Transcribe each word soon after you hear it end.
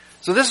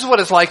So this is what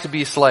it's like to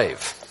be a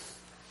slave.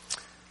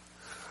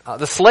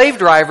 The slave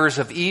drivers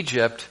of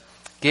Egypt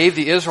gave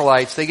the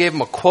Israelites, they gave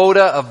them a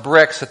quota of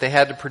bricks that they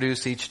had to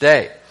produce each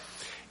day.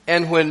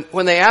 And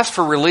when they asked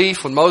for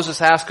relief, when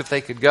Moses asked if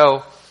they could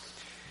go,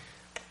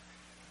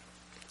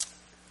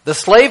 the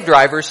slave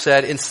drivers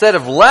said, instead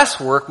of less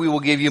work, we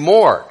will give you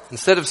more.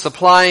 Instead of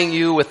supplying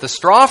you with the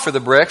straw for the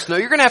bricks, no,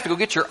 you're going to have to go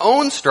get your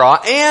own straw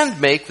and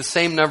make the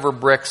same number of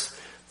bricks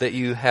that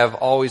you have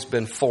always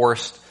been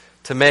forced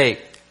to make.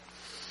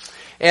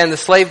 And it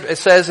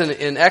says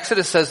in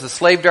Exodus, says the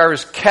slave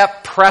drivers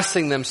kept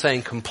pressing them,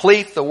 saying,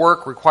 complete the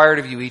work required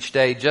of you each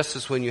day, just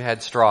as when you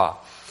had straw.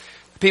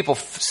 People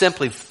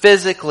simply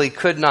physically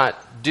could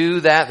not do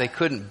that. They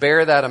couldn't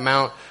bear that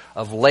amount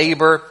of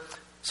labor.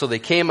 So they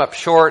came up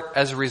short.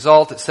 As a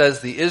result, it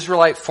says the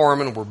Israelite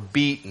foremen were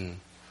beaten.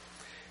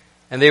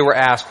 And they were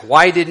asked,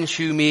 why didn't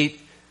you meet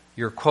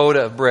your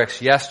quota of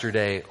bricks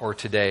yesterday or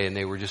today? And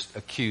they were just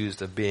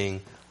accused of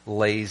being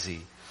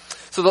lazy.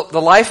 So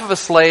the life of a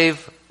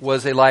slave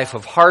was a life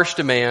of harsh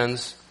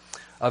demands,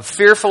 of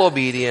fearful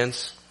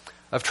obedience,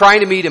 of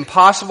trying to meet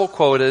impossible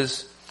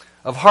quotas,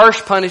 of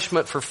harsh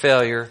punishment for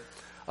failure,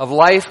 of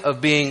life of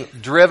being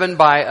driven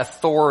by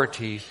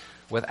authority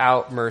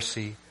without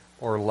mercy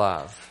or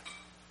love.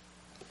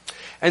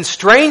 And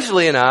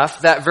strangely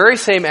enough, that very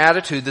same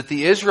attitude that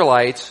the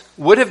Israelites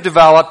would have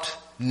developed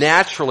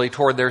naturally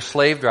toward their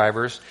slave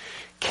drivers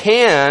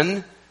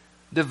can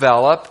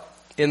develop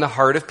in the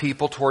heart of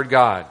people toward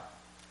God.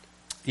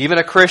 Even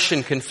a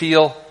Christian can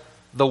feel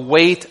the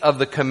weight of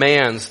the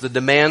commands, the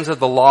demands of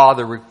the law,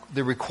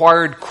 the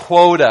required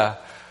quota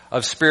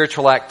of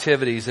spiritual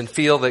activities, and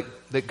feel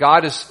that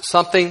God is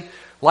something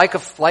like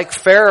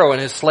Pharaoh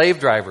and his slave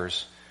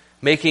drivers,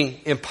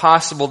 making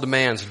impossible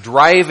demands,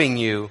 driving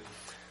you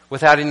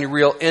without any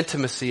real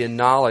intimacy and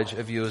knowledge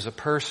of you as a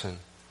person.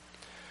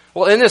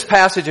 Well, in this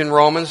passage in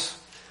Romans,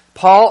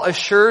 Paul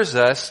assures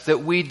us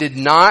that we did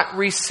not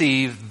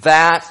receive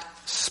that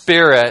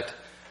spirit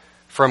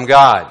from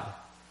God.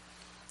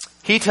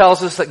 He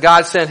tells us that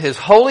God sent His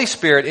Holy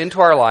Spirit into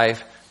our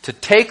life to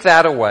take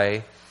that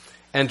away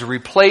and to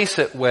replace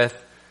it with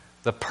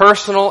the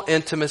personal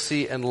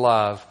intimacy and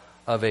love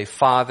of a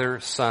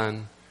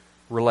father-son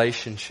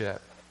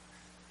relationship.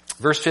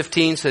 Verse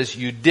 15 says,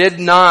 you did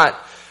not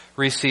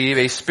receive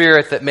a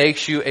spirit that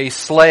makes you a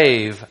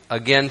slave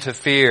again to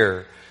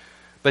fear,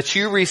 but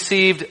you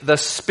received the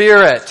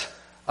spirit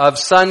of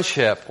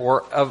sonship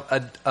or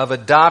of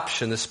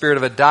adoption, the spirit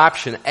of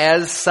adoption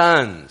as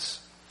sons.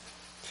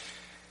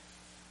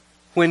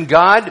 When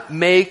God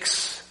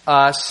makes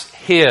us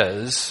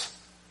His,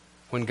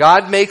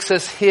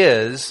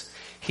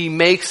 He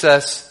makes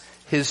us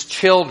His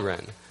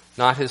children,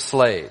 not His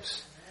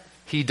slaves.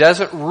 He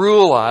doesn't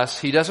rule us,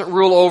 He doesn't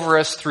rule over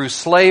us through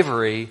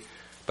slavery,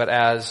 but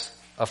as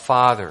a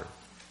father.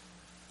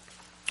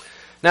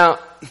 Now,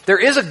 there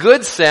is a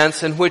good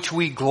sense in which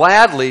we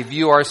gladly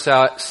view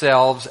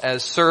ourselves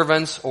as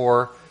servants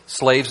or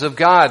slaves of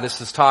God.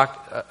 This is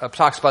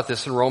talks about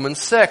this in Romans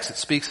 6. It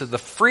speaks of the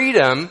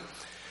freedom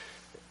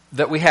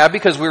that we have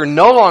because we are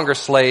no longer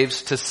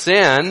slaves to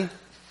sin,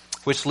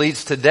 which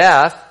leads to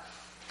death,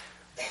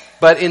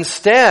 but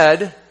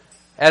instead,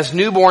 as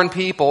newborn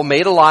people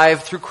made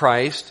alive through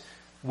Christ,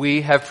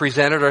 we have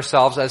presented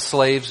ourselves as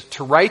slaves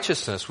to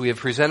righteousness. We have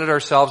presented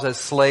ourselves as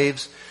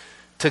slaves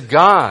to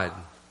God,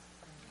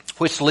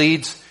 which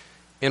leads,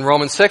 in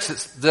Romans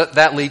 6,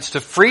 that leads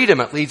to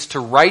freedom. It leads to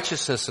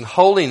righteousness and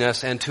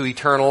holiness and to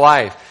eternal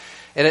life.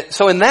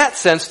 So in that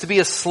sense, to be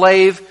a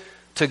slave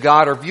to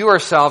God or view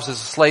ourselves as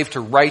a slave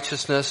to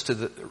righteousness,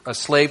 a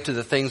slave to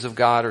the things of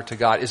God or to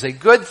God is a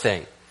good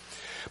thing.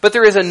 But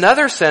there is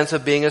another sense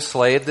of being a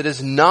slave that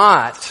is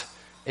not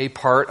a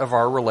part of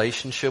our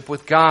relationship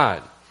with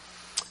God.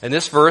 And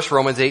this verse,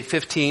 Romans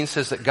 8:15,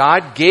 says that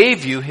God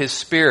gave you His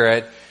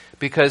Spirit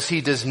because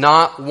He does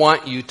not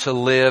want you to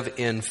live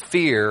in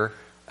fear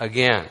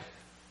again.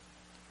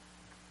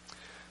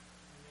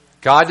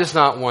 God does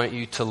not want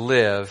you to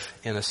live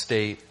in a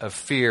state of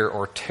fear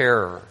or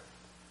terror.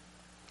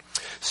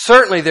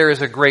 Certainly there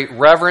is a great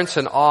reverence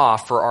and awe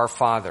for our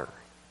Father.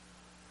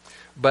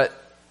 But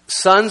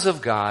sons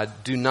of God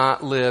do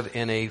not live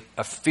in a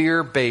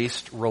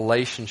fear-based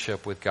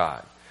relationship with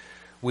God.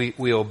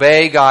 We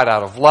obey God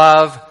out of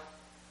love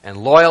and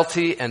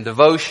loyalty and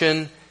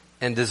devotion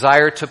and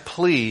desire to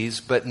please,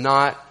 but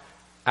not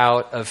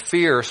out of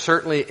fear,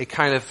 certainly a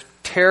kind of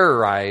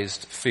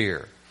terrorized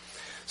fear.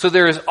 So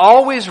there is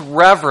always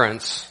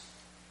reverence,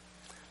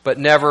 but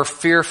never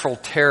fearful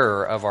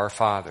terror of our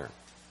Father.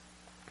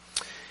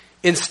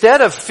 Instead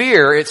of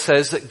fear, it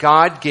says that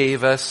God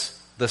gave us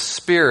the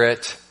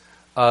spirit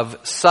of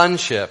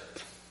sonship.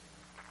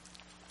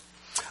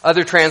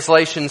 Other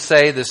translations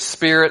say the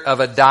spirit of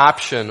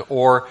adoption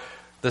or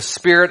the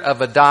spirit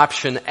of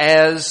adoption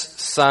as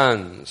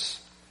sons.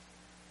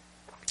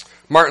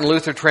 Martin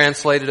Luther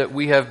translated it,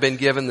 we have been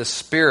given the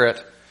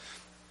spirit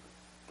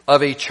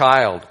of a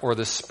child or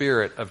the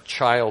spirit of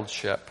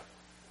childship.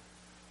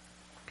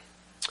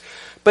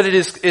 But it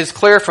is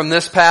clear from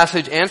this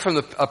passage and from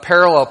a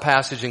parallel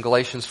passage in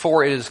Galatians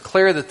 4, it is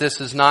clear that this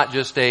is not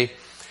just it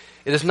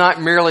is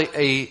not merely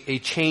a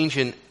change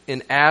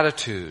in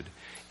attitude.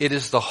 It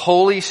is the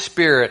Holy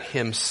Spirit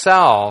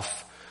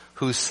Himself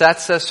who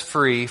sets us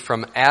free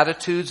from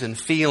attitudes and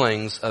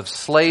feelings of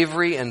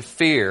slavery and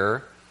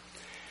fear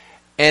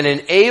and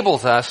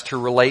enables us to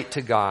relate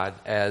to God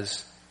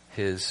as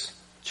His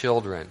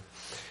children.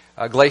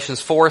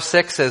 Galatians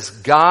 4:6 says,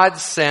 God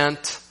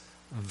sent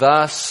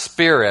the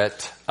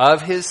Spirit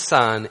of His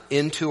Son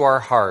into our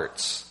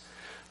hearts,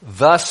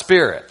 the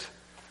Spirit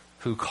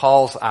who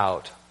calls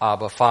out,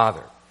 Abba,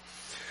 Father.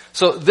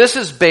 So this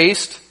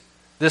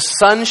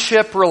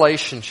sonship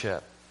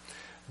relationship,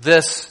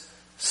 this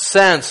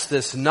sense,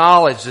 this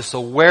knowledge, this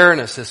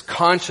awareness, this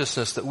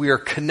consciousness that we are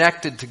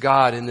connected to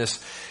God in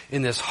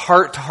this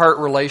heart-to-heart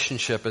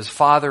relationship as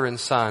Father and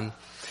Son,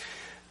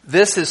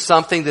 this is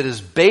something that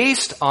is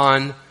based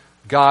on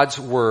God's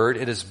Word.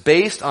 It is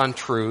based on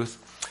truth,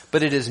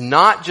 but it is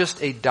not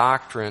just a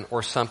doctrine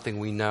or something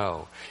we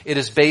know. It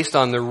is based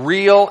on the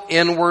real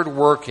inward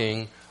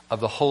working of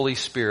the Holy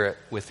Spirit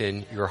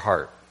within your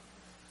heart.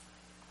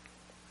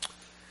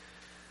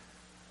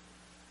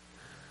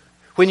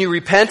 When you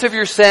repent of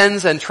your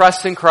sins and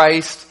trust in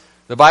Christ,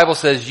 the Bible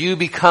says you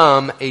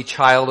become a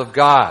child of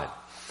God.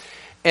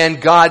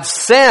 And God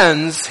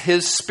sends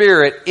His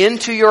Spirit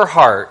into your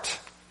heart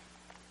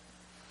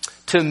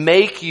to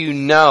make you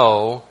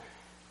know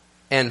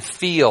and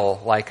feel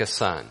like a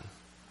son.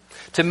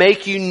 To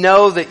make you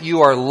know that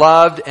you are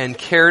loved and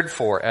cared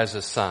for as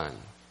a son.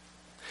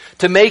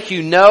 To make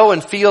you know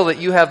and feel that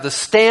you have the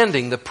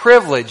standing, the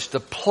privilege, the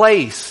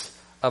place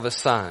of a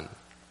son.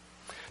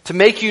 To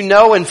make you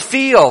know and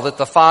feel that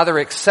the Father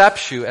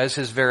accepts you as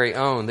His very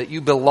own, that you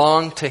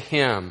belong to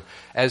Him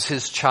as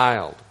His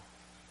child.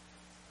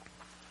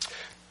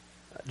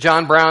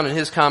 John Brown, in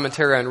his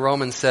commentary on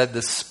Romans, said,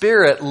 the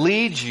Spirit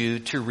leads you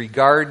to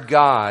regard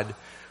God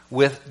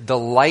with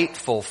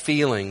delightful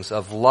feelings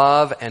of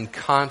love and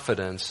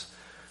confidence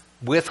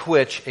with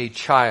which a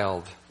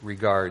child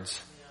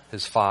regards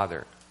his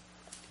father.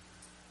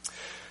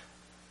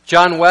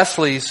 John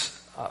Wesley's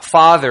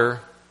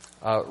father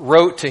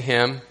wrote to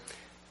him,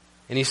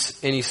 and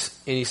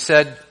he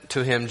said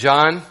to him,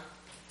 John,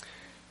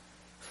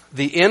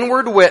 the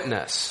inward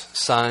witness,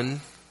 son,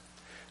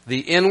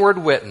 the inward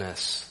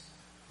witness,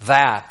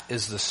 that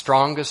is the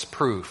strongest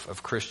proof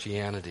of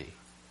Christianity.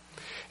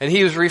 And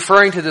he was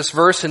referring to this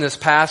verse in this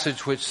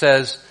passage which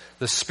says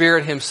the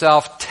Spirit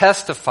Himself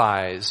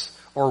testifies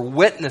or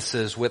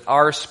witnesses with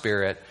our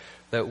spirit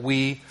that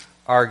we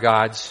are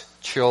God's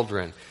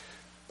children.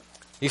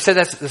 He said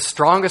that's the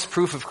strongest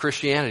proof of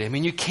Christianity. I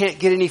mean, you can't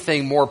get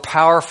anything more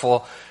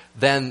powerful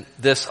than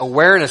this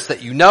awareness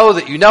that you know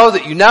that you know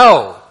that you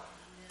know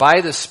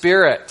by the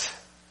Spirit.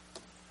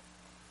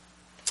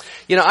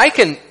 You know, I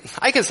can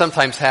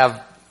sometimes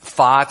have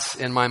thoughts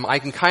in my mind. I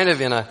can kind of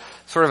in a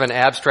sort of an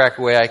abstract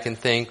way, I can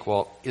think,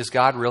 well, is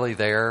God really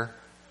there?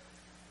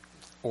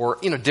 Or,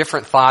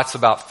 different thoughts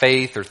about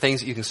faith or things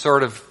that you can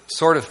sort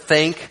of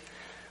think.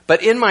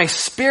 But in my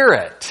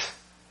spirit,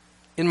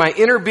 in my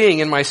inner being,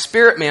 in my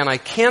spirit man, I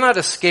cannot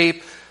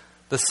escape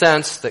the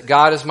sense that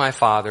God is my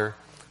Father,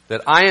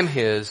 that I am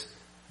His,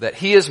 that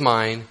He is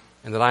mine,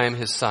 and that I am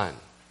His son.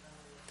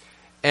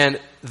 And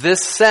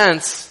this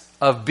sense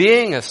of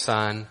being a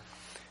son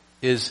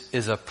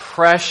is a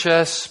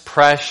precious,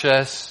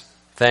 precious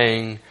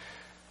thing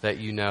that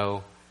you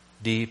know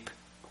deep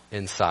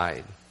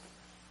inside.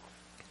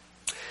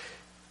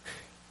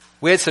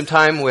 We had some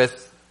time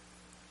with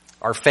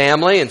our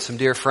family and some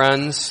dear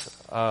friends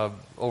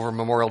over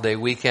Memorial Day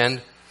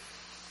weekend.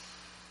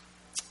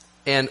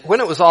 And when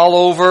it was all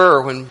over,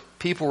 or when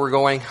people were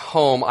going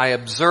home, I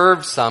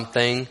observed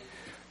something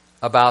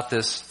about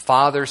this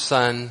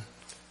father-son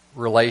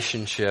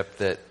relationship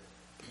that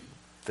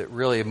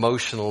really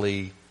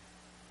emotionally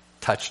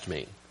touched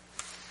me.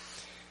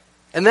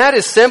 And that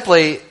is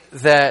simply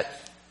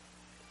that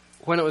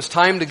when it was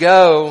time to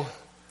go,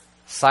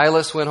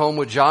 Silas went home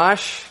with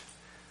Josh,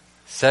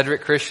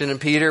 Cedric, Christian, and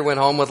Peter went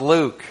home with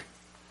Luke.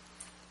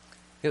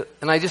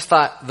 And I just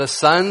thought, the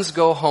sons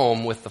go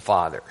home with the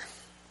Father.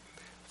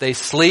 They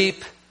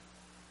sleep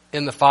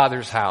in the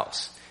Father's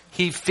house.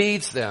 He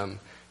feeds them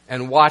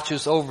and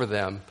watches over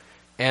them,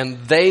 and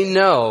they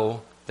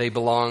know they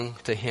belong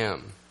to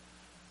Him.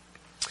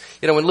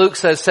 When Luke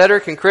says,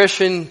 Cedric and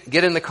Christian,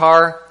 get in the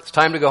car, it's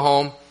time to go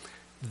home,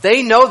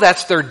 they know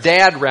that's their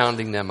dad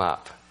rounding them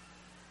up.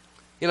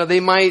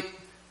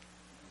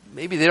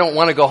 Maybe they don't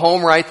want to go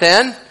home right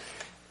then,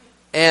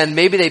 and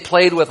maybe they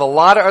played with a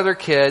lot of other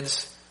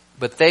kids,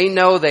 but they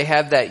know they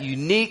have that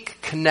unique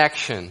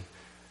connection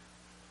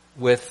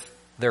with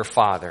their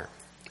father,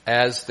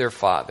 as their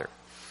father.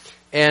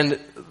 And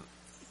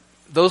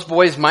those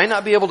boys might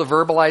not be able to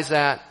verbalize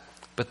that,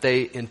 but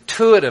they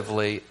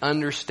intuitively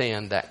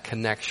understand that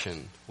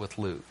connection with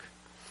Luke.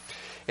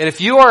 And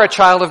if you are a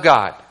child of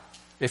God,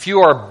 if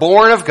you are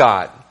born of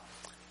God,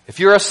 if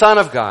you're a son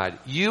of God,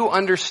 you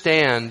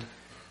understand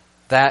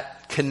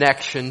that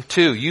connection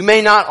too. You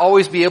may not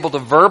always be able to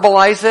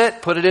verbalize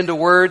it, put it into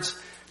words,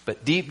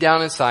 But deep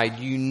down inside,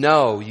 you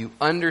know, you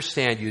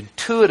understand, you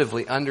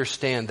intuitively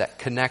understand that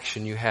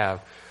connection you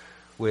have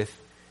with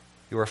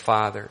your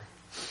Father.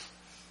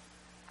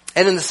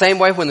 And in the same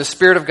way, when the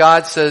Spirit of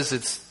God says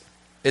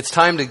it's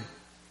time to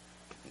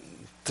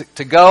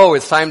go,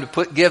 it's time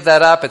to give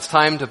that up, it's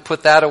time to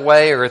put that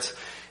away, or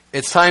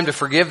it's time to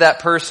forgive that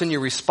person, you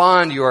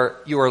respond, you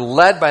are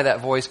led by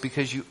that voice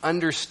because you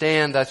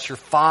understand that's your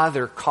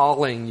Father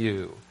calling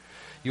you.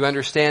 You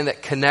understand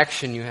that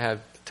connection you have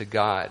to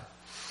God.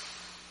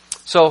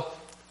 So,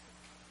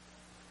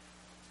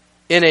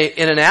 in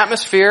an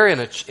atmosphere,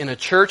 in a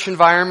church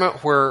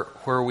environment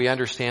where we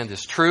understand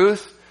this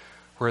truth,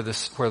 where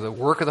the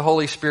work of the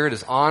Holy Spirit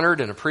is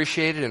honored and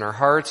appreciated in our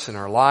hearts and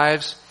our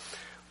lives,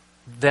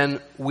 then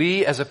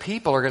we as a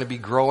people are going to be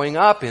growing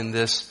up in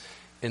this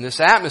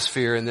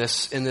atmosphere, in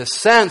this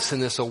sense, in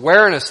this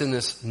awareness, in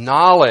this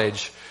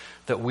knowledge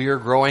that we are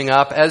growing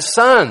up as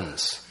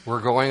sons.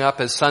 We're growing up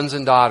as sons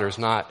and daughters,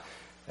 not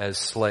as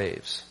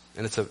slaves.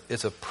 And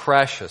it's a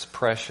precious,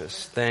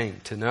 precious thing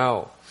to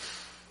know.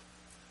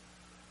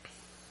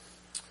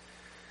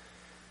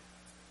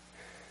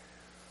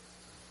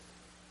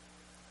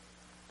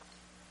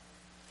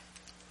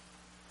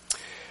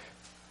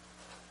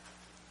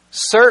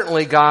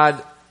 Certainly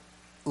God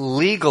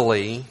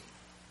legally,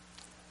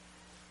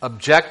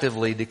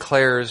 objectively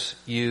declares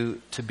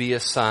you to be a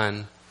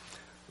son,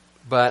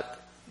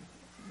 but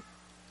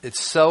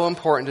it's so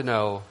important to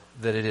know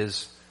that it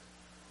is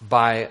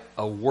by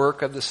a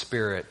work of the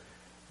Spirit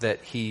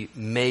that He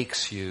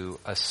makes you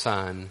a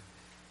son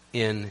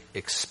in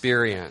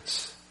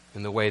experience,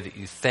 in the way that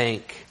you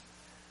think,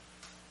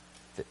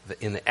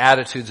 in the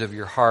attitudes of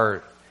your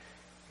heart,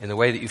 in the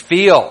way that you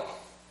feel,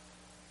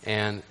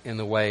 and in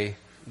the way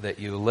that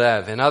you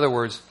live. In other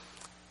words,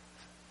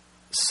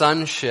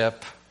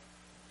 sonship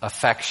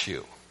affects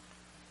you.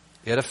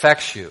 It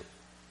affects you.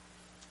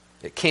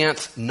 It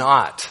can't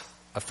not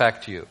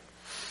affect you.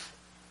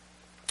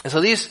 And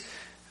so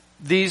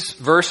these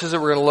verses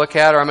that we're going to look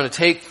at, I'm going to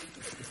take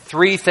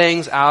three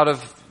things out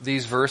of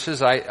these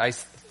verses. I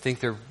think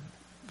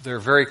they're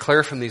very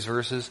clear from these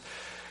verses.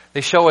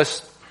 They show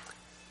us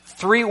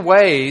three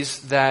ways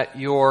that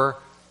your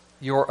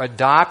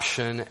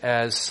adoption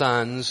as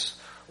sons,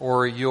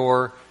 or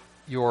your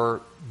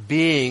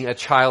being a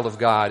child of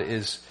God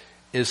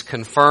is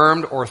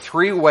confirmed, or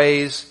three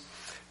ways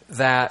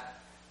that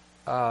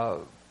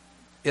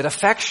it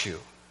affects you.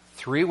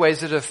 Three ways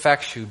that it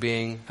affects you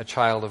being a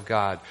child of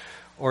God.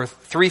 Or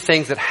three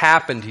things that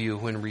happen to you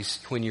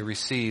when you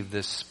receive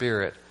this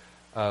spirit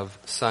of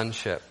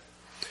sonship.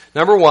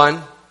 Number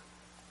one,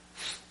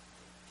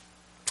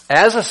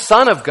 as a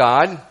son of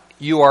God,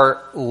 you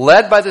are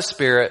led by the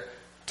Spirit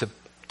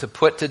to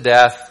put to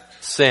death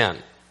sin.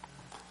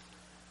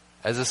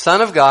 As a son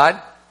of God,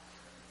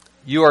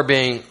 you are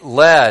being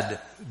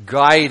led,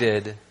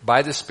 guided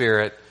by the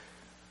Spirit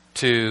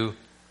to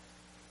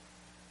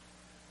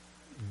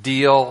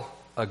deal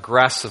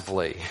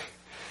aggressively,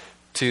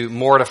 to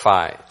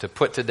mortify, to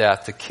put to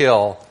death, to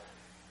kill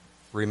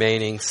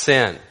remaining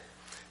sin.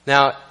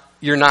 Now,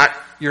 you're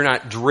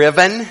not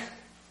driven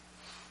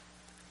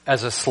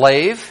as a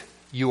slave.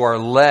 You are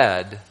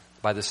led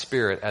by the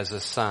Spirit as a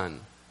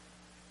son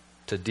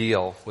to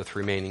deal with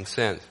remaining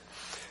sins.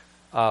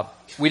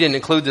 We didn't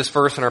include this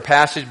verse in our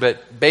passage,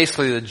 but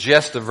basically the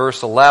gist of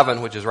verse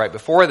 11, which is right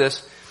before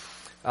this,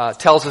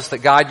 tells us that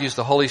God used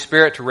the Holy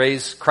Spirit to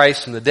raise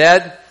Christ from the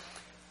dead,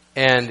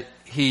 and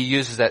He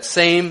uses that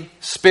same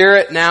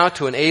Spirit now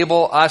to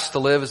enable us to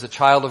live as a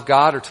child of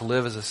God, or to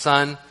live as a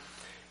son.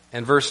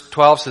 And verse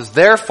 12 says,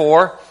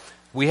 "Therefore,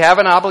 we have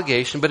an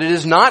obligation, but it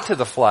is not to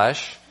the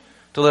flesh,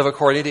 to live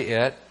according to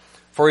it.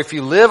 For if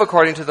you live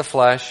according to the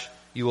flesh,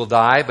 you will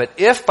die. But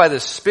if by the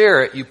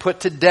Spirit you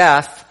put to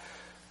death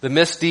the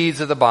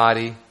misdeeds of the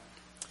body,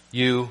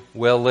 you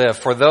will live.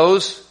 For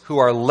those who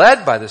are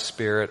led by the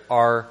Spirit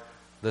are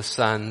the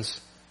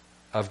sons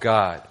of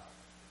God."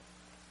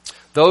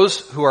 Those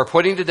who are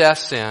putting to death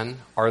sin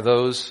are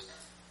those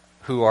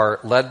who are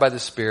led by the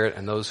Spirit,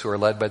 and those who are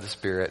led by the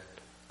Spirit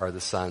are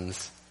the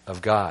sons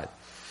of God.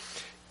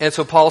 And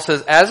so Paul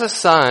says, as a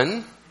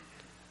son,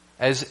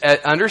 as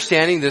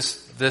understanding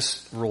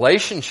this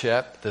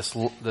relationship,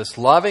 this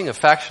loving,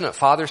 affectionate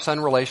father-son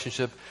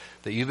relationship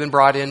that you've been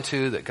brought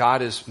into, that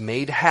God has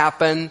made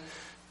happen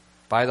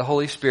by the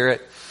Holy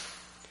Spirit,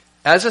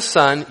 as a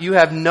son, you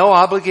have no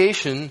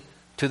obligation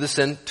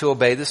to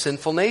obey the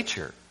sinful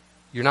nature.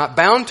 You're not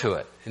bound to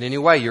it in any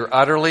way. You're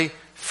utterly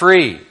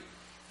free.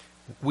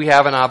 We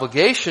have an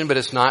obligation, but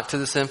it's not to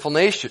the sinful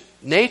nature.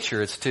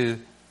 It's to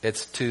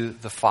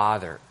the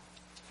Father.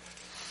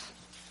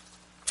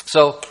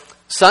 So,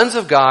 sons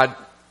of God,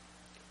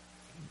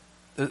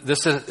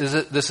 this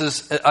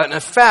is an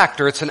effect,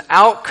 or it's an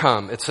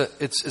outcome.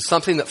 It's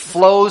something that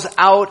flows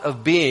out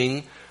of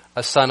being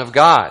a son of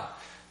God.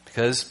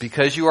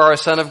 Because you are a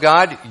son of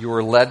God, you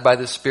are led by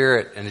the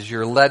Spirit. And as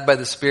you're led by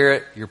the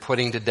Spirit, you're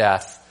putting to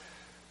death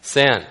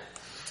sin.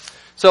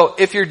 So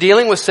if you're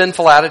dealing with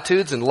sinful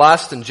attitudes and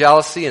lust and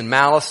jealousy and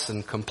malice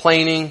and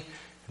complaining,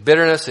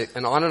 bitterness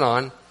and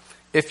on,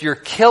 if you're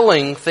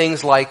killing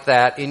things like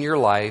that in your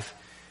life,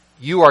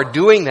 you are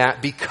doing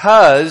that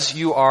because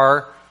you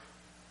are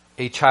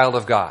a child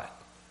of God,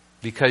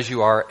 because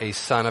you are a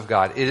son of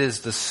God. It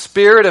is the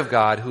Spirit of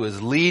God who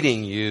is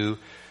leading you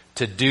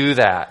to do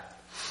that.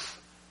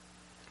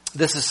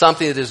 This is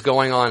something that is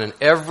going on in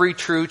every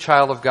true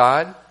child of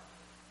God.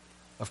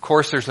 Of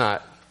course, there's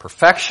not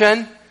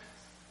perfection,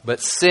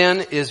 but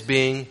sin is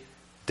being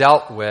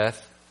dealt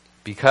with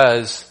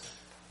because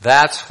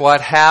that's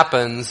what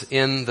happens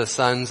in the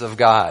sons of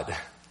God.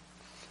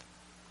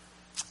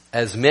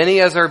 As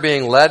many as are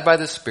being led by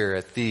the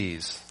Spirit,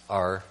 these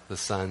are the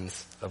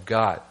sons of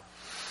God.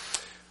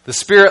 The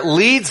Spirit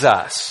leads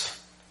us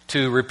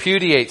to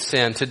repudiate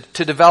sin,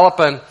 to develop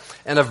an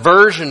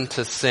aversion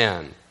to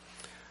sin,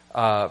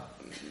 a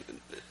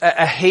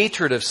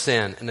hatred of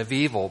sin and of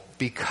evil,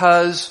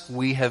 because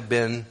we have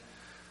been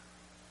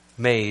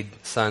made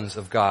sons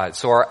of God.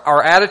 So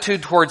our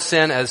attitude towards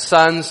sin as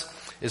sons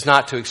is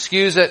not to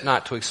excuse it,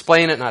 not to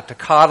explain it, not to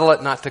coddle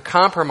it, not to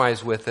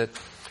compromise with it,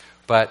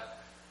 but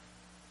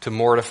to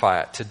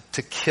mortify it,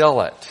 to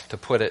kill it, to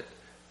put it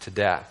to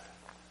death.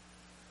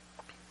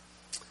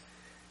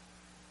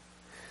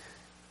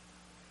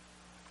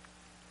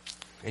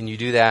 And you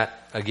do that,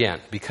 again,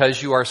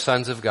 because you are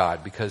sons of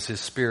God, because His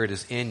Spirit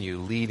is in you,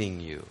 leading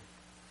you.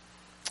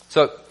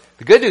 So,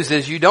 the good news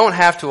is you don't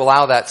have to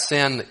allow that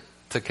sin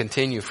to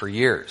continue for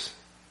years.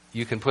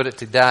 You can put it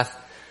to death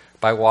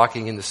by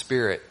walking in the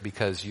Spirit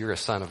because you're a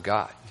son of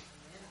God.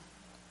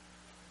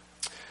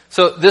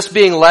 So this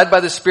being led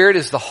by the Spirit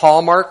is the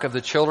hallmark of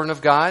the children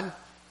of God.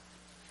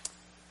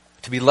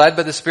 To be led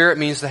by the Spirit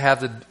means to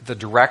have the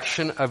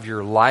direction of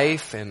your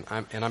life, and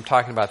I'm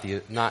talking about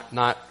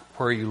not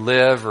where you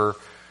live or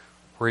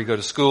where you go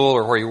to school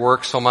or where you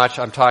work so much.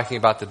 I'm talking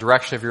about the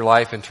direction of your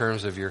life in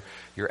terms of your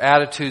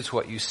attitudes,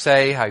 what you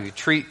say, how you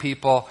treat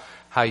people,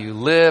 how you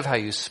live, how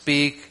you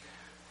speak.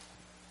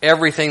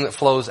 Everything that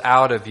flows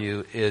out of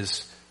you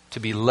is to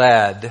be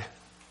led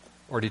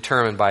or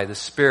determined by the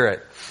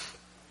Spirit.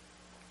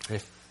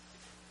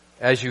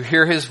 As you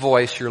hear His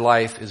voice, your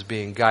life is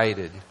being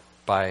guided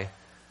by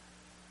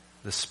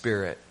the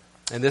Spirit.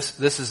 And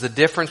this is the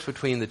difference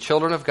between the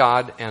children of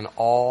God and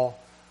all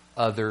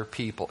other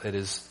people. It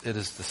is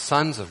the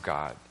sons of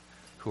God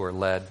who are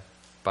led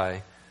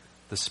by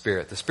the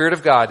Spirit. The Spirit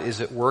of God is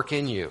at work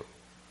in you,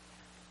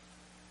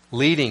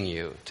 leading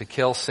you to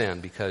kill sin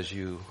because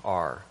you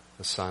are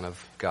the Son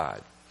of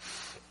God.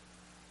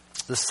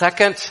 The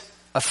second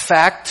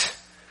effect,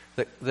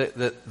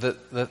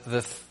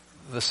 the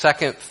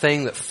second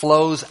thing that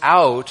flows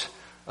out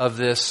of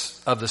the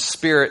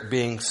Spirit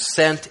being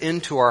sent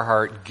into our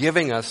heart,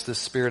 giving us the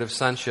spirit of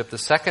sonship, the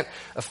second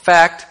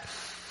effect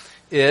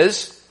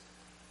is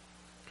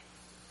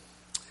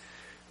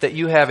that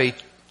you have a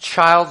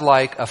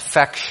childlike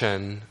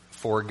affection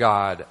for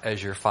God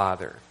as your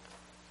Father.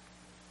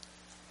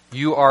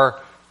 You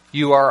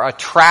are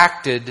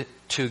attracted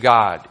to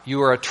God.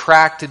 You are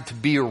attracted to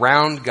be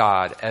around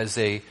God as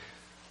a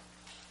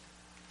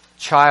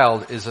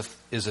child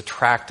is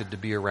attracted to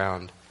be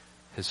around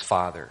his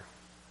father.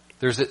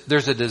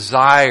 There's a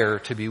desire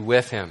to be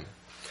with Him.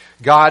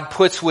 God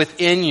puts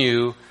within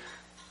you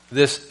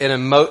this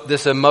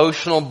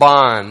emotional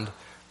bond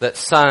that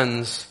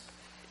sons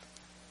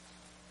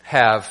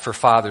have for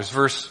fathers.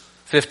 Verse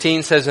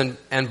 15 says,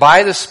 and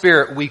by the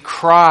Spirit we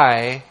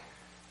cry,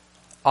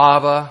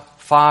 Abba,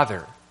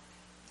 Father.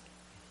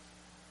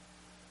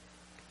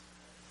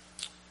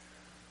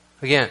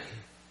 Again,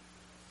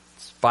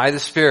 it's by the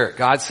Spirit.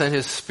 God sent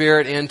His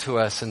Spirit into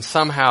us, and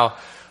somehow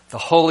the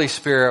Holy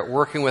Spirit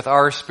working with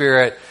our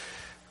spirit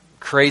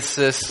creates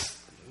this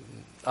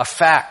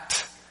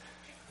effect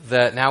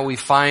that now we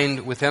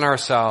find within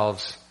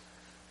ourselves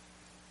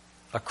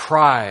a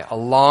cry, a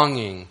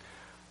longing,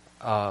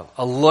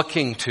 a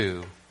looking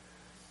to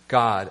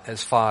God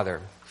as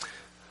Father.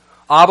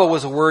 Abba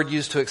was a word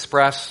used to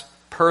express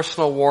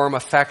personal warm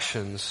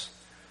affections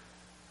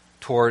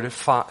toward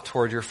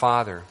your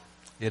father.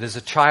 It is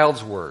a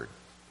child's word.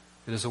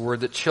 It is a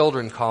word that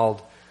children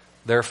called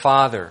their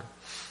father.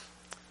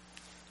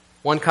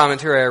 One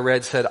commentary I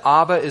read said,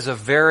 Abba is a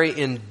very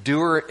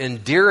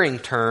endearing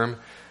term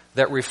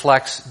that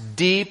reflects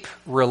deep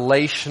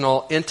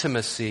relational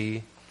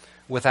intimacy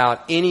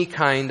without any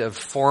kind of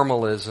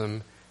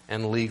formalism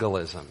and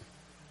legalism.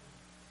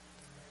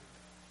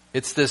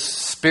 It's this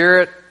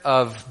spirit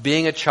of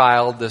being a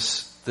child,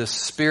 this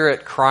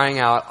spirit crying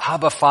out,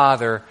 Abba,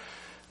 Father,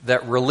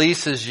 that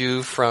releases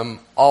you from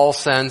all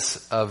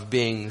sense of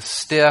being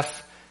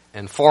stiff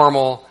and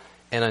formal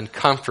and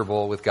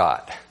uncomfortable with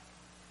God.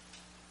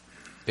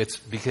 It's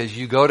because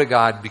you go to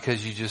God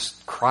because you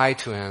just cry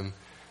to Him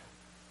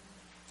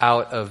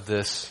out of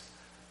this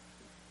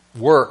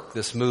work,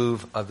 this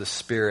move of the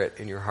Spirit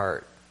in your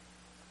heart.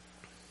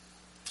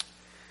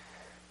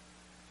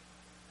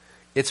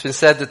 It's been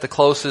said that the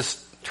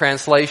closest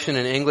translation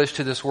in English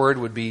to this word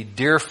would be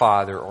dear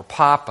Father or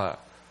Papa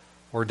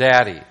or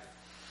Daddy.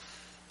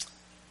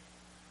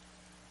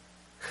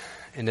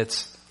 And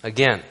it's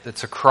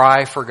a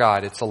cry for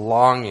God. It's a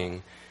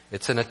longing.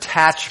 It's an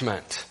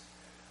attachment,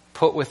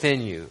 put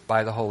within you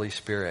by the Holy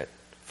Spirit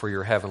for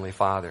your Heavenly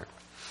Father.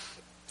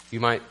 You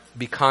might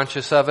be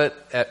conscious of it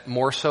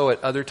more so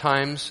at other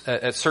times,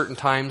 at certain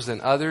times than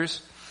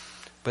others,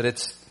 but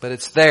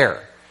it's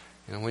there.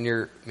 When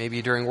you're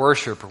maybe during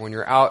worship, or when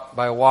you're out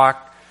by a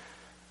walk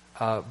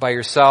by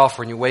yourself,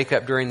 or when you wake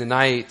up during the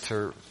night,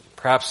 or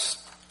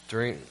perhaps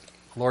during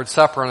Lord's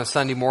Supper on a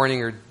Sunday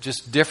morning, or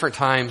just different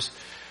times.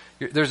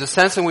 There's a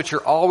sense in which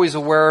you're always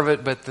aware of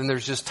it, but then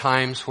there's just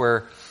times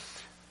where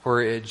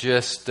it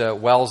just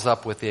wells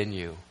up within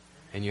you,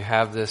 and you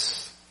have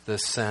this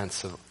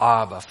sense of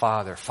Abba,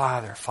 Father,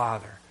 Father,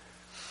 Father.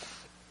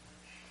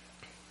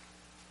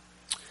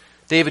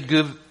 David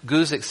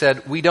Guzik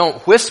said, "We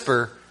don't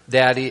whisper,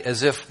 Daddy,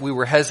 as if we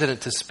were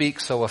hesitant to speak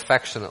so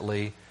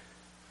affectionately.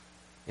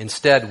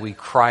 Instead, we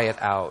cry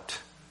it out."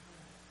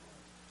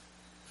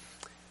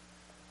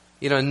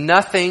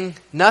 Nothing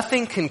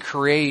can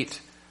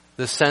create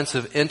the sense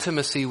of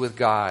intimacy with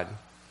God.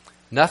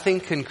 Nothing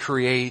can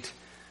create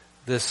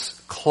this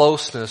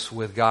closeness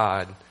with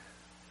God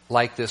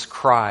like this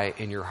cry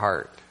in your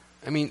heart.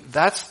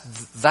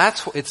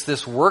 It's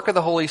this work of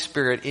the Holy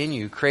Spirit in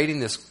you, creating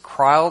this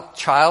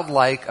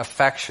childlike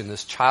affection,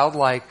 this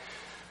childlike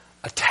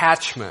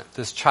attachment,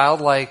 this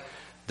childlike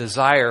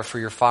desire for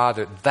your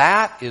Father.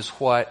 That is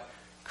what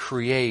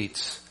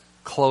creates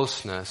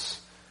closeness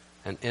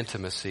and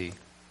intimacy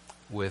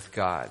with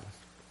God.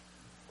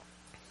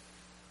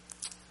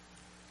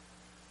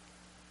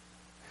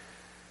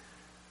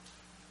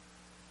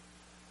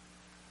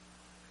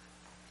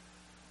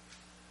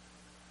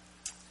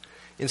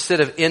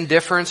 Instead of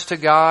indifference to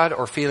God,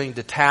 or feeling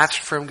detached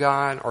from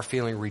God, or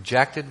feeling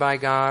rejected by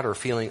God, or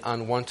feeling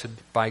unwanted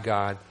by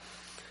God,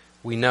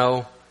 we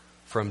know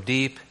from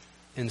deep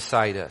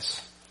inside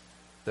us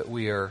that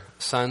we are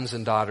sons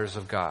and daughters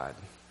of God,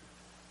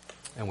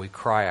 and we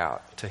cry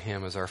out to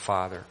Him as our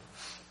Father.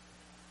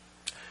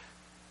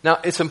 Now,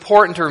 it's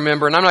important to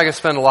remember, and I'm not going to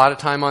spend a lot of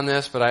time on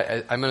this, but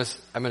I'm going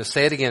to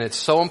say it again. It's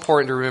so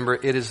important to remember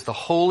it is the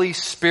Holy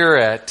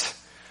Spirit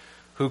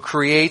who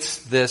creates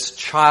this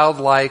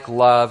childlike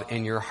love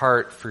in your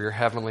heart for your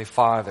Heavenly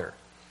Father.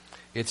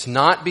 It's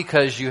not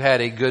because you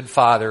had a good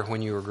father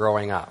when you were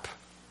growing up.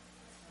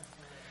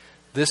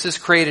 This is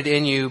created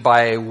in you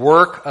by a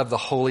work of the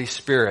Holy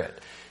Spirit.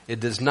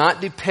 It does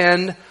not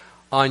depend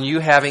on you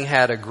having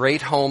had a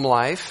great home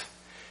life.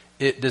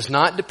 It does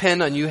not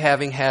depend on you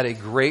having had a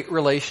great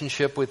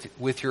relationship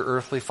with your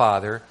earthly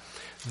father.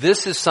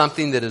 This is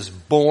something that is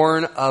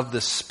born of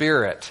the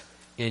Spirit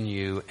in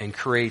you and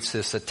creates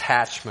this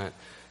attachment,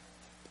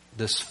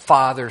 this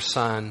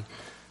father-son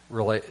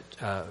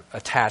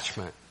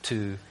attachment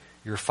to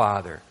your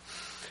Father.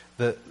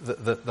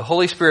 The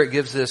Holy Spirit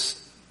gives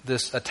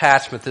this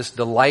attachment, this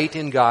delight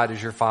in God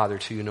as your Father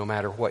to you, no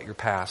matter what your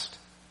past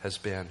has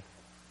been.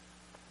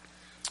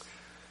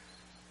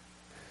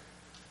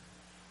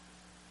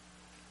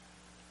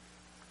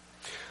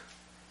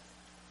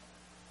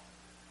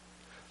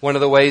 One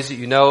of the ways that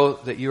you know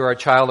that you are a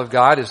child of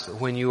God is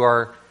when you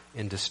are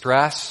in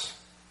distress,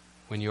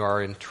 when you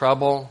are in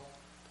trouble,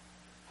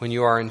 when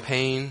you are in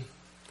pain,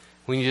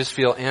 when you just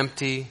feel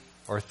empty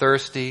or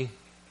thirsty,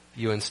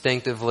 you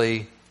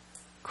instinctively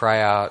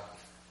cry out,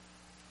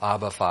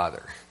 Abba,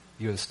 Father.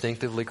 You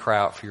instinctively cry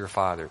out for your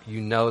Father.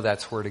 You know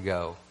that's where to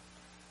go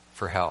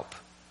for help.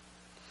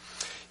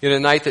 The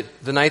night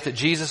that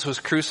Jesus was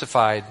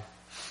crucified,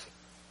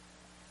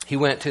 He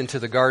went into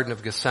the Garden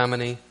of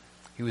Gethsemane.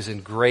 He was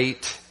in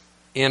great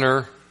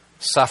inner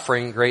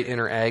suffering, great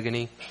inner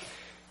agony.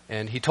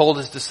 And He told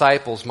His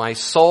disciples, "My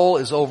soul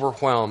is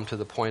overwhelmed to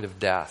the point of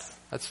death."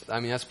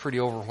 That's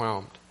pretty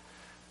overwhelmed.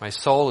 My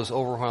soul is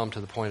overwhelmed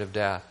to the point of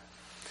death.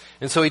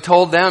 And so He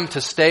told them to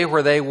stay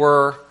where they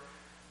were.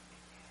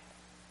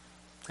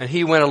 And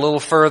He went a little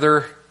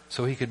further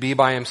so He could be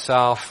by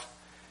Himself.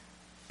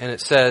 And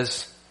it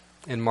says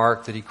in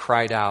Mark that He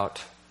cried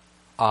out,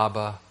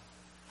 Abba,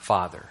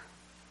 Father.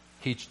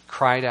 He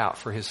cried out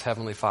for His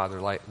Heavenly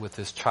Father with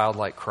this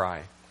childlike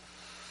cry.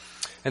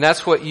 And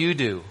that's what you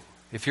do.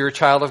 If you're a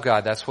child of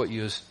God, that's what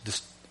you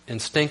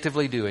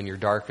instinctively do in your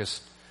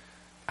darkest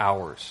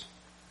hours.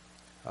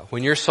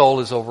 When your soul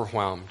is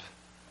overwhelmed,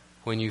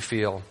 when you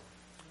feel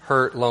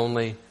hurt,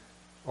 lonely,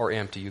 or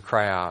empty, you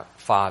cry out,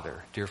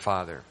 Father, dear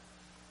Father.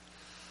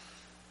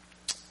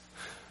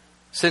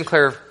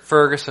 Sinclair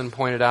Ferguson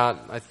pointed out,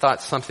 I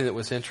thought something that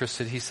was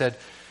interesting. He said,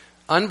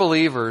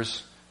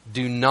 unbelievers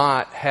do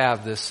not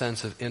have this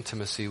sense of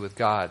intimacy with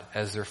God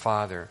as their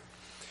Father.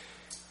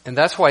 And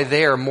that's why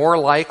they are more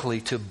likely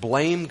to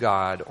blame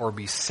God or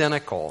be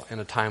cynical in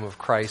a time of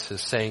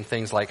crisis, saying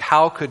things like,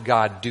 how could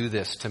God do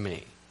this to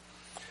me?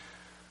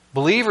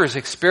 Believers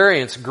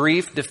experience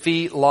grief,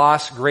 defeat,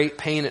 loss, great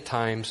pain at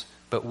times,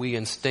 but we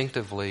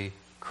instinctively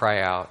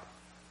cry out,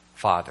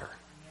 Father.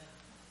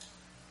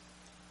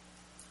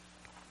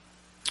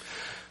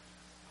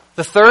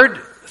 The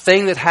third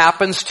thing that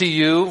happens to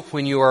you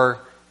when you are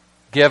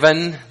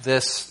given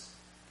this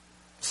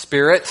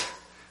Spirit,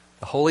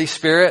 the Holy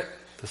Spirit,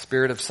 the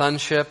Spirit of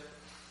sonship,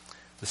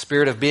 the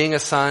Spirit of being a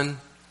son,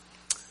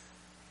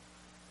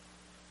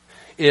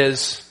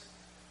 is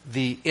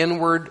the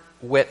inward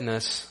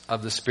witness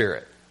of the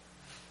Spirit.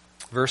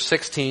 Verse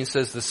 16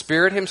 says, the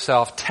Spirit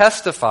Himself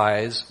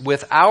testifies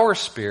with our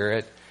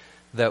spirit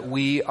that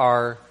we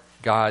are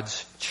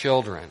God's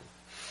children.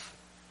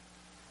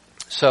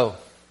 So,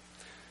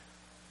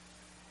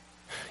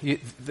 I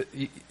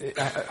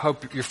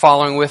hope you're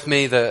following with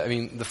me.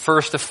 The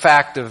first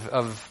effect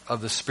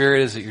of the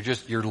Spirit is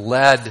that you're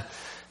led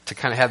to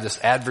kind of have this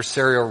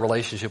adversarial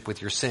relationship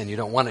with your sin. You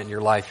don't want it in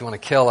your life. You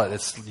want to kill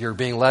it. You're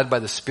being led by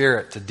the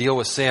Spirit to deal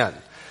with sin.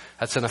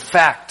 That's an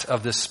effect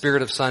of this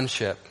spirit of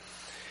sonship.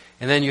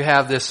 And then you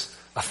have this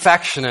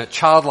affectionate,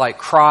 childlike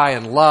cry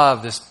and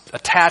love, this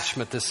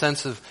attachment, this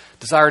sense of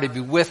desire to be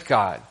with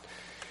God.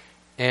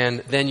 And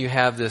then you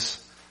have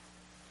this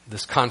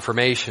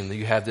confirmation, that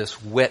you have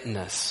this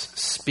witness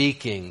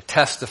speaking,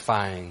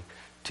 testifying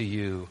to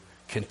you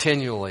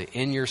continually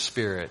in your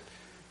spirit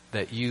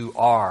that you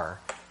are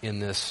in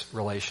this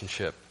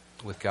relationship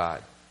with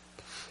God.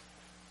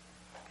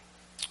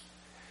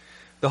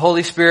 The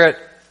Holy Spirit,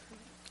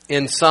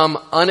 in some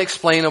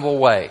unexplainable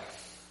way,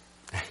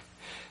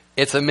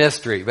 it's a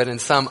mystery, but in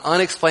some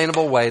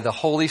unexplainable way, the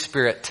Holy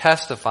Spirit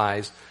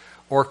testifies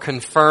or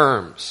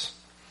confirms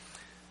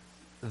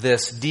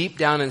this deep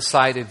down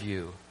inside of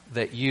you,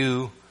 that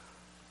you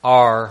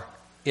are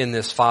in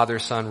this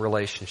father-son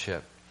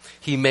relationship.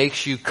 He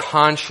makes you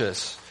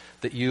conscious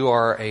that you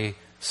are a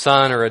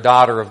son or a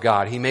daughter of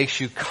God. He makes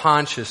you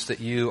conscious that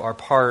you are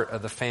part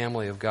of the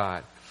family of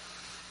God.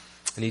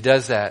 And He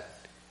does that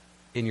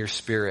in your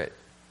spirit.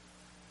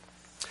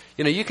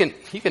 You know, you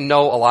can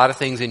know a lot of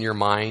things in your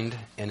mind,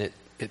 and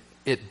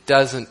it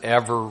doesn't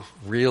ever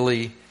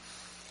really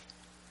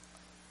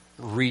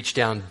reach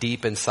down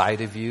deep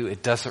inside of you.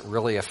 It doesn't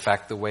really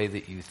affect the way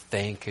that you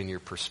think and your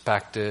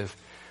perspective.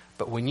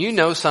 But when you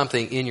know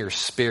something in your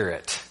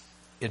spirit,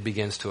 it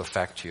begins to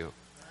affect you.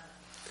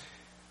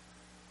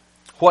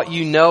 What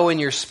you know in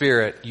your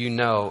spirit, you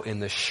know in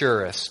the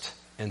surest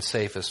and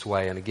safest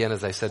way. And again,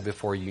 as I said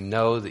before, you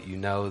know that you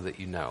know that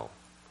you know.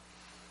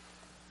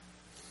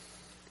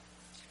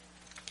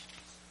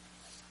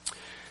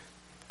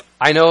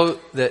 I know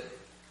that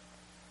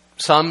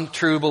some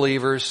true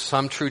believers,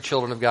 some true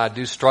children of God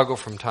do struggle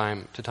from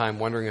time to time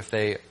wondering if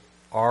they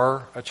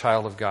are a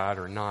child of God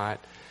or not.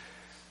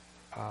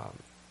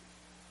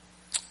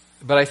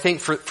 But I think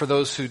for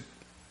those who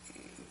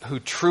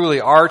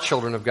truly are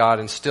children of God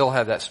and still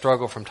have that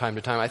struggle from time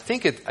to time,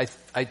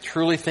 I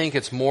truly think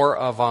it's more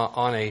of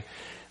on a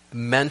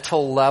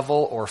mental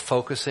level, or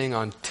focusing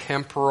on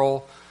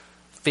temporal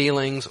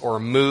feelings or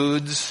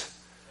moods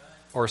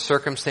or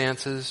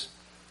circumstances.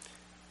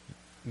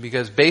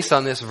 Because based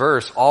on this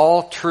verse,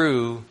 all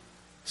true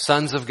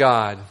sons of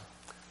God,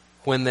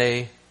 when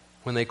they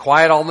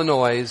quiet all the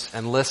noise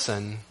and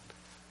listen,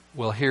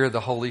 will hear the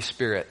Holy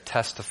Spirit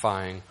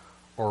testifying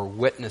or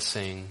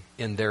witnessing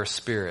in their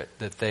spirit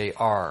that they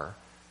are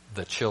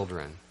the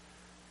children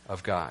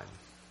of God.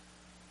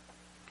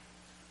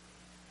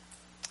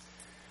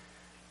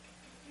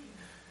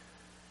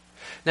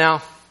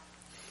 Now,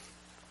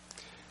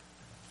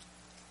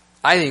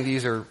 I think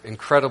these are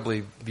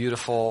incredibly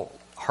beautiful,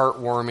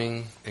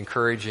 heartwarming,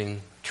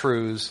 encouraging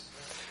truths.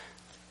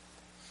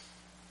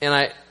 And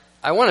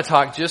I want to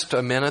talk just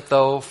a minute,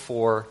 though,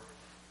 for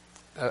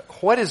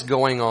what is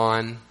going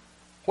on.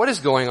 What is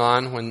going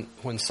on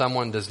when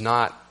someone does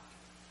not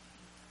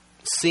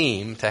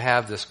seem to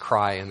have this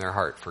cry in their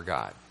heart for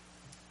God?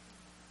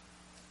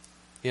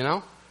 You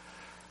know?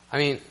 I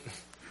mean,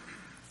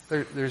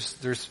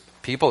 there's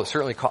people that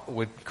certainly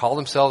would call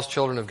themselves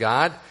children of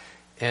God,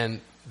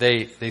 and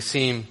they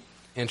seem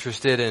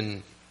interested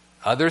in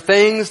other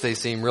things. They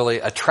seem really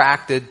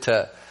attracted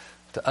to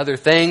other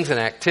things and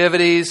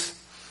activities,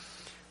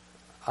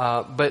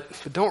 but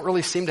don't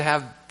really seem to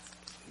have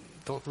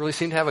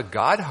a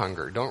God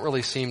hunger. Don't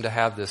really seem to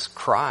have this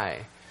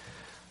cry.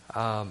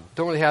 Don't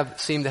really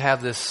seem to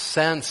have this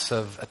sense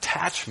of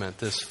attachment,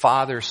 this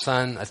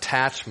father-son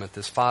attachment,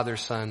 this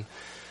father-son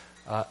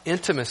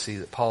intimacy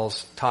that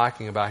Paul's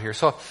talking about here.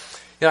 So,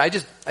 I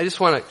just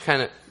want to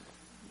kind of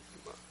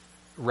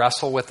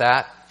wrestle with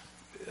that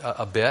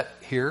a bit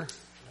here.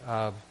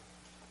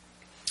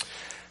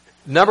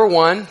 Number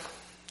one,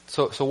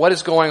 so what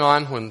is going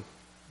on when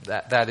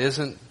that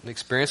isn't an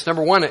experience?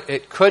 Number one,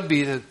 it could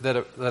be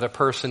that a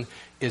person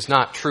is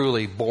not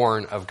truly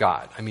born of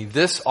God. I mean,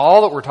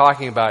 all that we're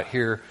talking about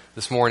here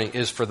this morning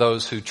is for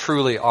those who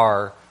truly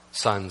are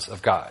sons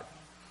of God.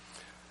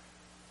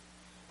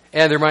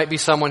 And there might be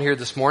someone here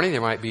this morning,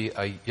 there might be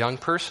a young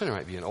person, there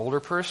might be an older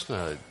person,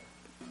 a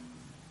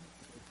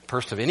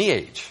person of any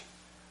age,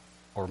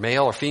 or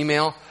male or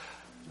female,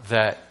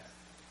 that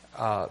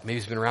maybe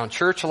has been around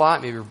church a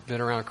lot, maybe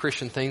been around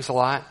Christian things a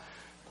lot,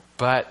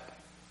 but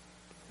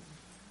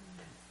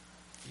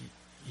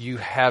you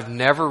have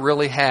never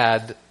really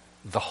had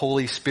the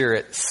Holy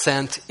Spirit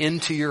sent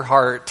into your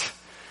heart,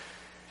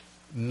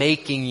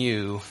 making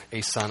you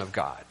a son of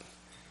God.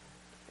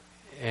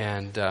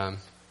 And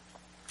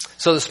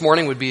so this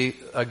morning would be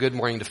a good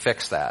morning to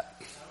fix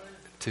that,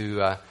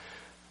 to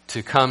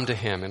come to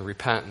Him in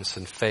repentance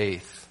and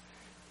faith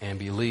and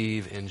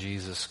believe in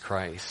Jesus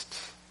Christ.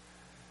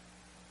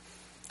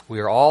 We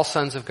are all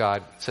sons of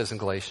God, it says in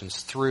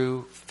Galatians,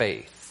 through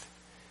faith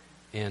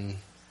in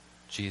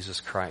Jesus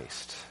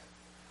Christ.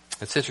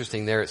 It's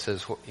interesting there, it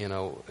says,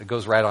 it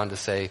goes right on to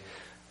say,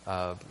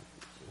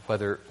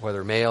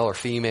 whether male or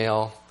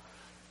female,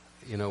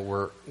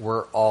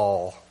 we're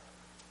all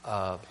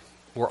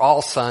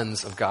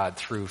sons of God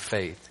through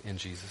faith in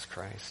Jesus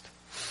Christ.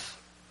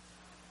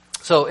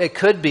 So it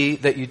could be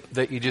that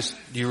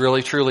you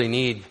really truly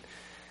need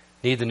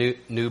the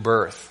new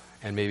birth,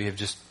 and maybe have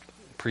just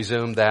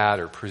presumed that,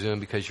 or presumed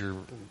because you're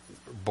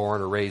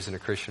born or raised in a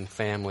Christian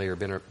family or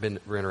been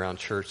around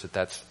church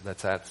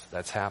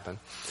that's happened.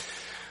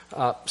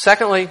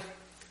 Secondly,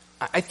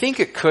 I think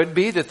it could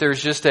be that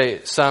there's just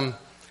some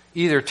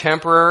either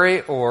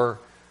temporary or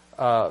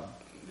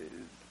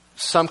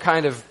some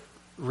kind of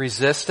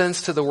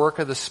resistance to the work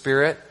of the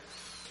Spirit.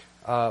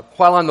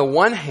 While on the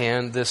one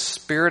hand, this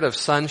spirit of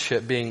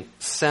sonship being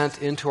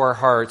sent into our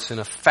hearts and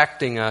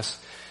affecting us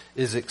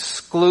is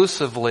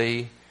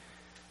exclusively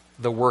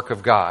the work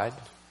of God.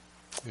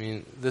 I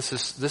mean, this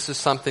is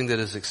something that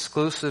is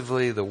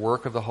exclusively the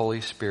work of the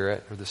Holy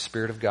Spirit, or the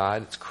Spirit of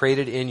God. It's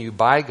created in you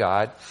by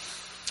God.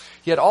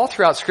 Yet all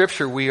throughout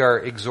Scripture we are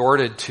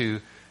exhorted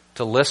to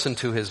listen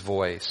to His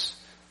voice,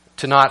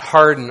 to not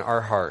harden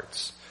our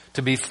hearts,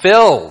 to be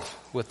filled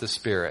with the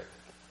Spirit,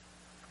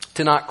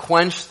 to not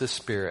quench the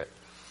Spirit.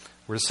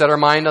 We're to set our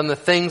mind on the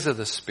things of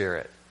the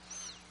Spirit.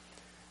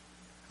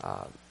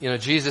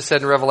 Jesus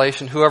said in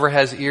Revelation, "Whoever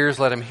has ears,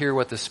 let him hear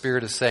what the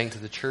Spirit is saying to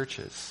the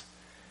churches."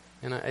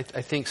 And I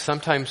think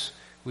sometimes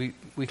we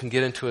can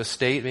get into a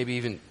state,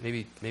 maybe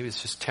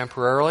it's just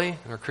temporarily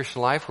in our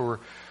Christian life, where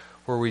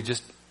we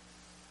just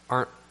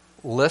aren't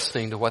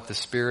listening to what the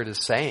Spirit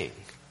is saying.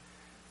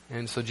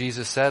 And so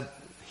Jesus said,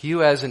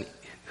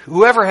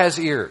 "Whoever has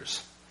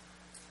ears,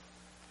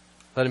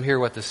 let him hear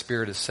what the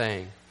Spirit is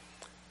saying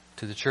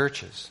to the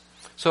churches."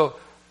 So,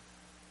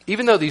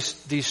 even though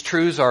these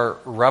truths are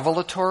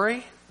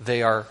revelatory,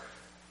 they are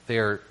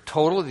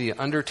totally the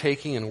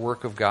undertaking and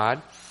work of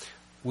God,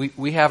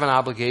 we have an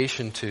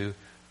obligation to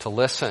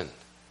listen,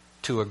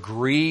 to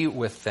agree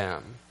with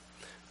them,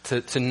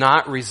 to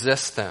not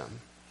resist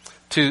them,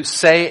 to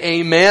say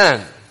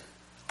amen,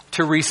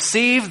 to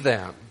receive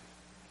them.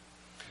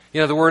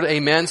 The word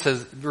amen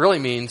really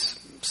means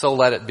so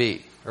let it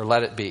be, or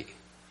let it be.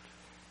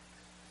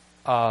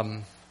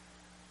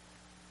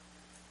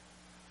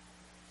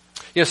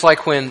 It's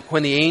like when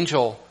the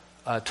angel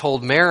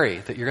told Mary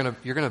that you're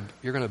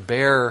gonna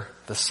bear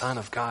the Son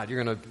of God.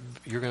 You're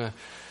gonna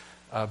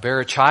bear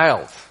a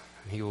child.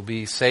 He will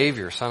be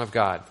Savior, Son of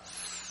God.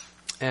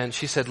 And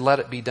she said, "Let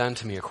it be done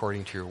to me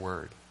according to your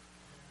word."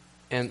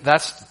 And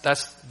that's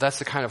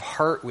the kind of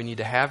heart we need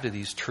to have to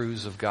these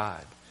truths of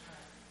God.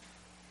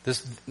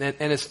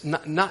 It's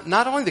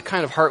not only the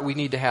kind of heart we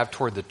need to have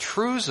toward the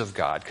truths of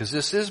God, because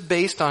this is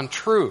based on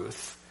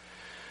truth,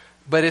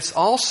 but it's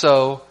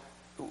also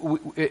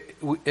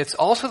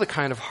the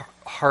kind of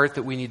heart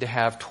that we need to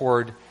have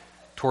toward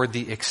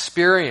the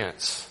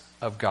experience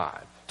of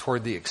God,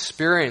 toward the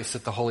experience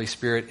that the Holy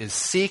Spirit is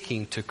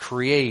seeking to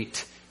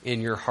create in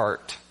your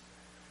heart.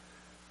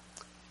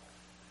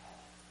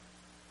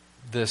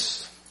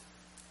 This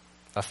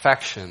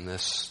affection,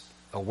 this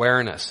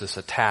awareness, this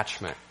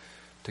attachment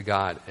to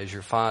God as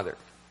your Father.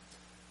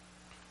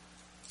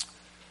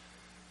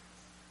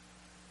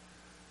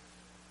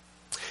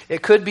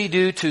 It could be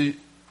due to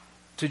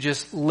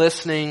just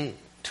listening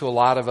to a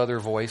lot of other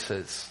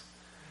voices.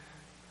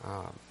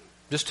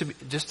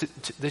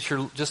 That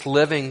you're just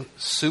living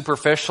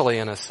superficially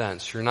in a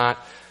sense. You're not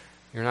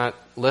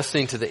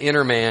listening to the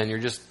inner man. You're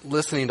just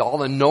listening to all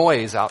the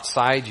noise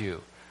outside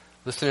you,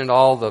 listening to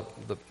all the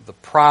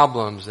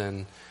problems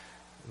and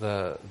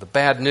the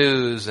bad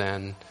news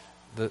and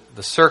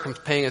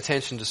paying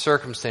attention to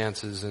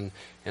circumstances and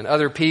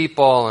other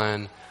people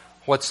and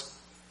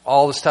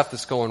all the stuff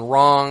that's going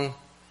wrong.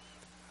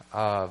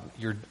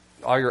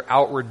 All your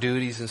outward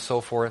duties and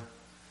so forth.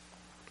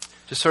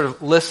 Just sort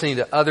of listening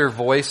to other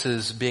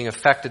voices, being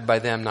affected by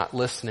them, not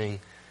listening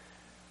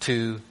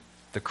to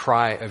the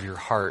cry of your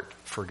heart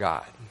for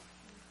God.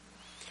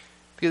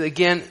 Because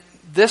again,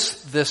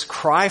 this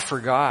cry for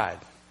God,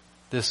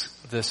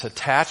 this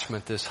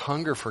attachment, this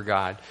hunger for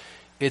God,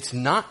 it's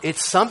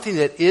something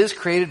that is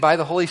created by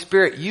the Holy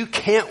Spirit. You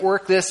can't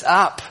work this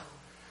up,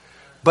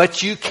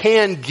 but you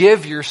can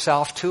give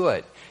yourself to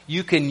it.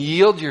 You can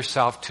yield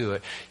yourself to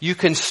it. You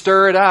can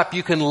stir it up.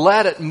 You can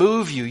let it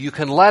move you. You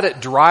can let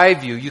it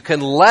drive you. You can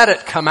let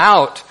it come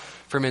out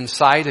from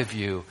inside of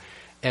you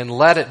and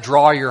let it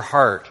draw your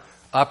heart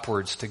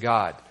upwards to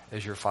God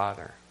as your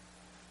Father.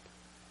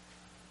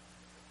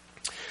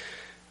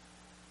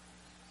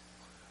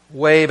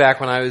 Way back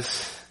when I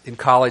was in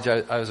college,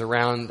 I was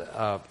around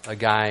a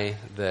guy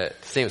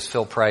his name was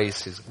Phil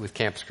Price. He's with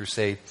Campus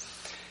Crusade.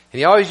 And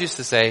he always used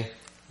to say,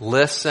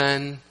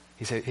 listen.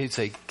 He'd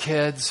say,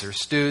 kids or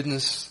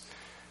students,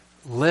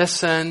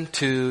 listen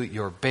to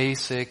your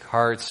basic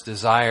heart's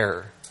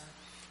desire.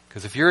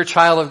 Because if you're a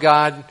child of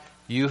God,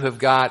 you have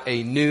got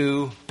a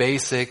new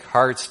basic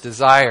heart's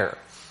desire.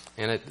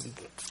 And it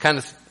kind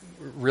of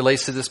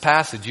relates to this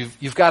passage.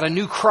 You've got a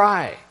new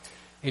cry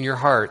in your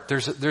heart.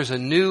 There's a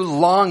new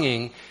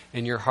longing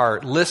in your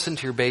heart. Listen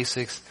to your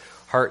basic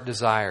heart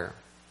desire.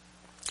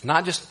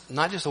 Not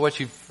just what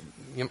you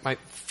might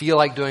feel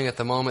like doing at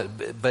the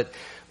moment,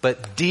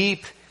 but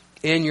deep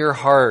in your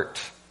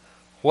heart.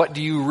 What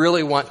do you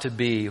really want to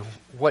be?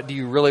 What do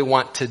you really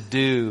want to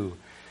do?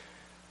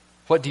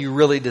 What do you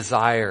really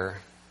desire?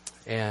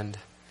 And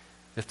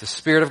if the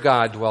Spirit of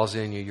God dwells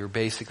in you, your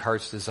basic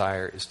heart's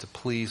desire is to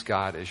please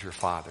God as your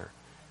Father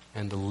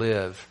and to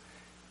live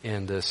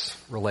in this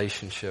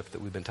relationship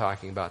that we've been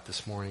talking about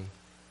this morning.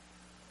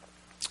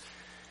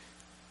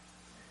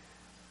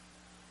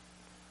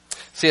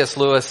 C.S.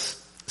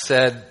 Lewis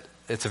said,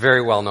 it's a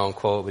very well-known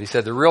quote, but he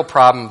said, the real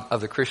problem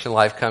of the Christian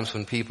life comes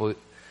when people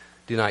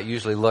do not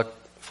usually look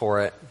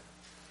for it.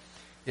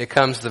 It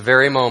comes the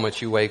very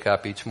moment you wake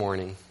up each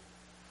morning.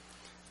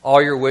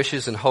 All your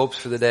wishes and hopes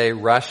for the day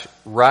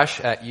rush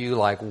at you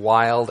like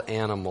wild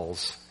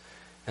animals.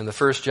 And the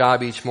first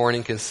job each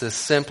morning consists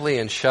simply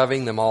in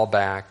shoving them all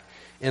back,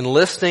 in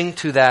listening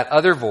to that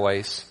other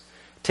voice,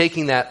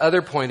 taking that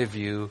other point of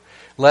view,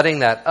 letting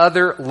that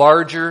other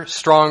larger,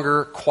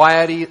 stronger,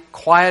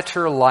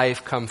 quieter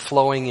life come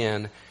flowing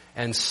in,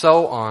 and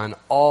so on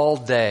all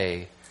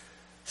day,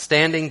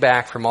 standing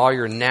back from all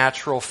your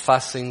natural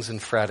fussings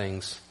and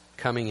frettings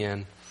coming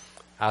in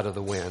out of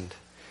the wind.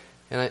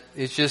 And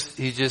he's just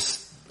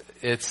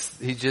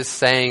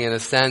saying, in a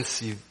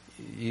sense,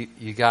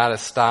 you got to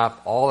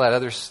stop all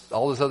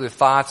those other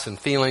thoughts and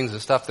feelings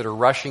and stuff that are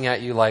rushing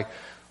at you like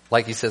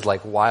he says,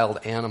 like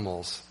wild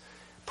animals.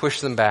 Push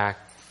them back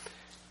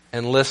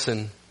and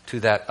listen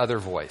to that other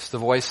voice, the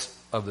voice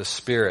of the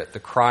Spirit, the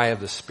cry of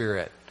the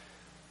Spirit,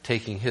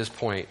 taking His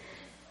point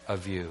of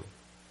view.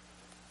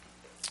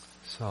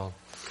 So,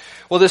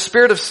 well, the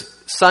spirit of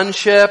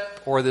sonship,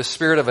 or the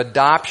spirit of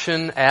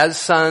adoption as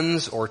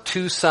sons, or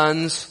to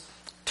sons,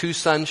 to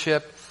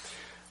sonship,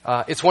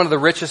 it's one of the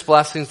richest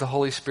blessings the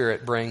Holy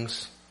Spirit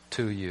brings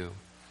to you.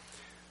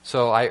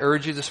 So I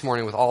urge you this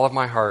morning with all of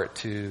my heart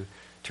to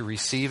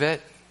receive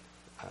it,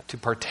 to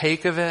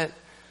partake of it.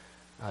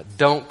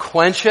 Don't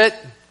quench it.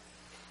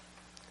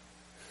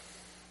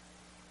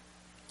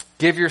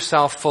 Give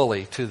yourself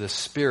fully to the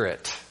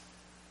Spirit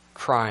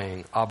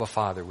crying, Abba,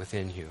 Father,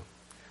 within you.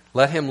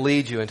 Let Him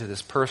lead you into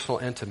this personal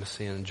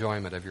intimacy and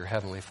enjoyment of your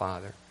Heavenly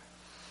Father.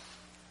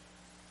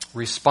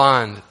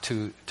 Respond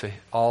to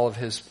all of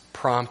His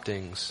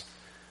promptings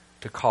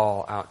to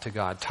call out to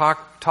God.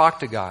 Talk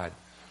to God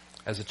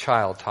as a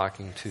child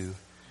talking to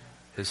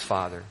his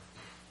father.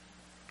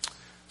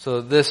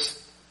 So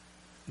this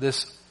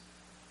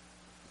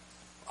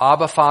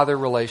Abba-Father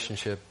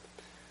relationship,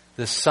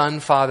 this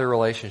Son-Father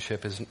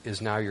relationship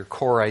is now your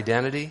core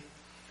identity.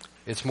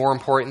 It's more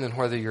important than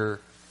whether you're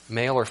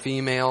male or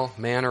female,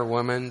 man or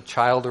woman,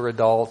 child or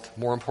adult.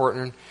 More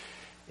important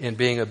in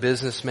being a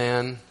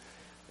businessman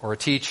or a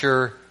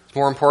teacher. It's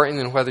more important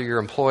than whether you're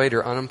employed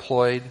or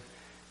unemployed.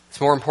 It's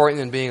more important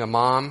than being a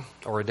mom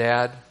or a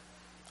dad.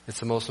 It's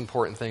the most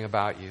important thing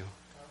about you.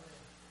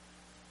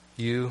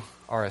 You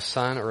are a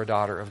son or a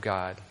daughter of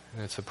God.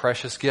 And it's a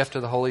precious gift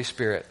of the Holy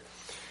Spirit.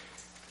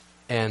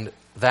 And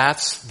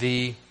that's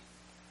the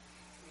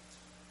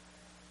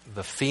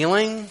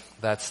feeling,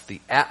 that's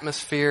the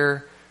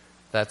atmosphere,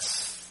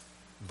 that's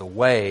the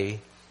way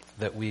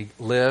that we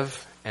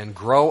live and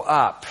grow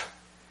up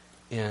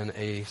in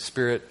a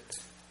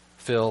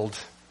Spirit-filled,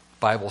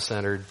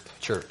 Bible-centered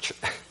church.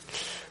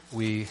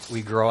 We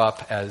grow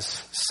up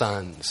as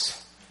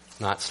sons,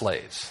 not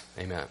slaves.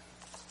 Amen.